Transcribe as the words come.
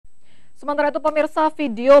Sementara itu pemirsa,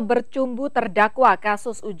 video bercumbu terdakwa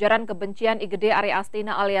kasus ujaran kebencian IGD Ari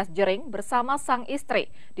Astina alias Jerinx bersama sang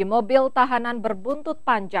istri di mobil tahanan berbuntut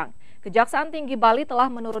panjang. Kejaksaan Tinggi Bali telah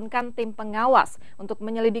menurunkan tim pengawas untuk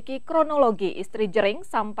menyelidiki kronologi istri Jerinx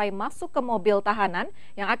sampai masuk ke mobil tahanan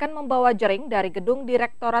yang akan membawa Jerinx dari gedung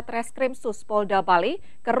Direktorat Reskrim Sus Polda Bali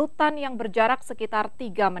ke rutan yang berjarak sekitar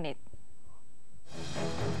 3 menit.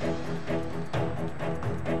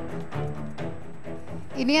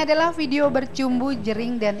 Ini adalah video bercumbu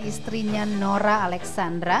Jerinx dan istrinya Nora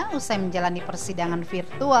Alexandra usai menjalani persidangan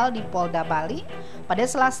virtual di Polda Bali pada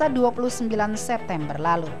Selasa 29 September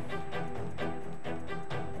lalu.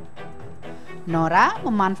 Nora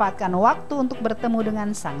memanfaatkan waktu untuk bertemu dengan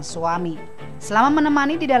sang suami. Selama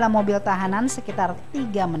menemani di dalam mobil tahanan sekitar 3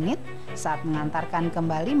 menit saat mengantarkan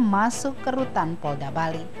kembali masuk ke rutan Polda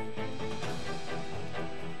Bali.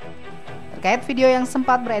 Terkait video yang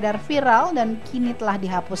sempat beredar viral dan kini telah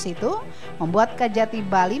dihapus itu, membuat Kejati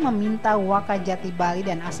Bali meminta Wakajati Bali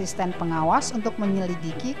dan asisten pengawas untuk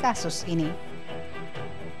menyelidiki kasus ini.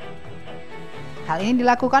 Hal ini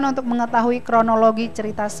dilakukan untuk mengetahui kronologi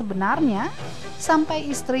cerita sebenarnya sampai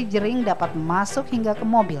istri Jerinx dapat masuk hingga ke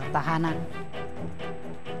mobil tahanan.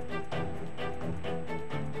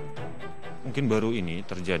 Mungkin baru ini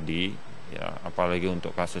terjadi, ya apalagi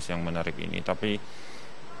untuk kasus yang menarik ini, tapi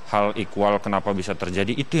hal ikhwal kenapa bisa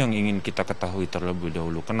terjadi itu yang ingin kita ketahui terlebih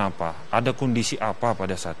dahulu. Kenapa? Ada kondisi apa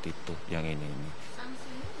pada saat itu yang ini.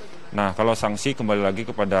 Nah, kalau sanksi kembali lagi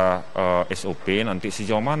kepada SOP nanti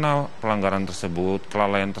sejauh mana pelanggaran tersebut,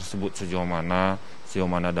 kelalaian tersebut sejauh mana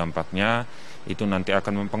dampaknya, itu nanti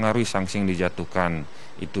akan mempengaruhi sanksi yang dijatuhkan.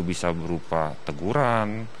 Itu bisa berupa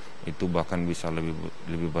teguran, itu bahkan bisa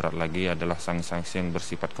lebih berat lagi adalah sanksi-sanksi yang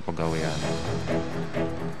bersifat kepegawaian.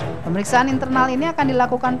 Pemeriksaan internal ini akan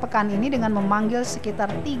dilakukan pekan ini dengan memanggil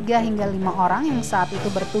sekitar 3 hingga 5 orang yang saat itu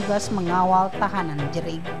bertugas mengawal tahanan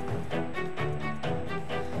Jerinx.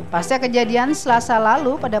 Pasca kejadian Selasa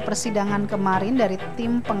lalu pada persidangan kemarin dari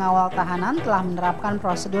tim pengawal tahanan telah menerapkan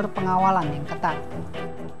prosedur pengawalan yang ketat.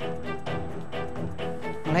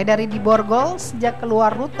 Mulai dari diborgol sejak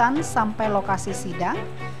keluar rutan sampai lokasi sidang,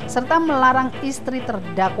 serta melarang istri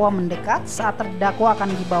terdakwa mendekat saat terdakwa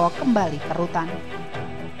akan dibawa kembali ke rutan.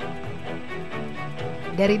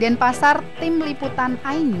 Dari Denpasar, tim liputan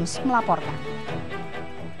iNews melaporkan.